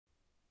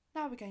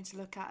Now we're going to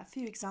look at a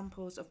few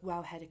examples of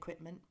wellhead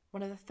equipment.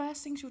 One of the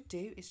first things you'll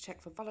do is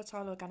check for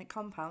volatile organic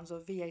compounds or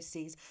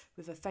VOCs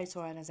with a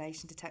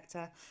photoionisation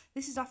detector.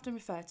 This is often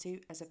referred to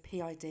as a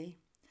PID.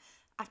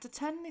 After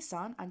turning this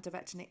on and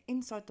directing it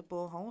inside the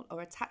borehole or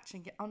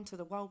attaching it onto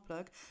the well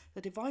plug,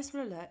 the device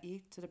will alert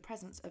you to the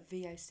presence of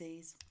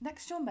VOCs.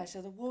 Next, you'll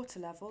measure the water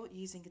level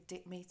using a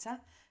dip meter.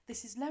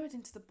 This is lowered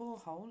into the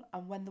borehole,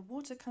 and when the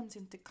water comes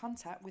into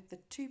contact with the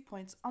 2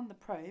 points on the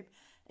probe,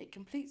 it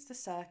completes the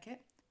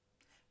circuit,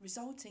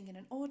 resulting in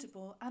an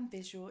audible and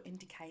visual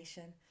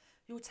indication.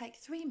 You'll take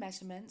 3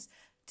 measurements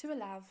to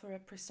allow for a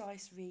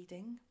precise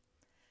reading.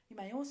 You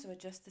may also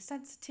adjust the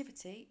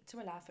sensitivity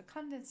to allow for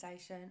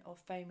condensation or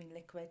foaming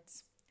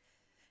liquids.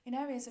 In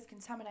areas of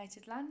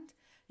contaminated land,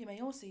 you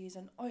may also use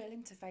an oil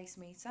interface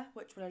meter,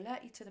 which will alert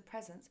you to the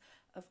presence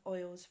of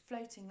oils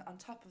floating on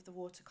top of the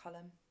water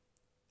column.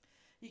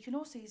 You can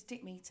also use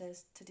dip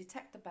meters to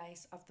detect the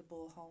base of the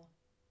borehole.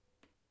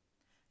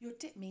 Your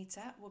dip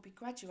meter will be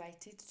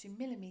graduated to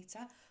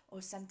millimetre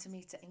or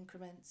centimetre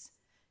increments.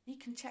 You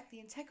can check the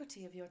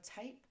integrity of your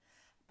tape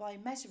by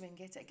measuring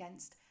it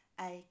against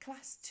a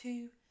Class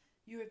 2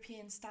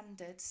 European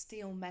standard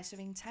steel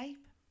measuring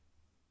tape.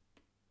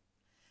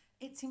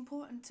 It's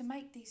important to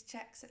make these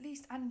checks at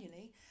least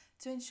annually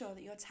to ensure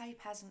that your tape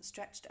hasn't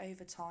stretched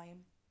over time.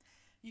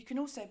 You can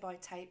also buy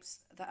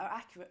tapes that are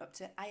accurate up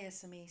to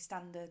ASME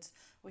standards,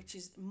 which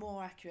is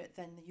more accurate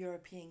than the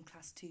European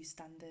Class 2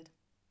 standard.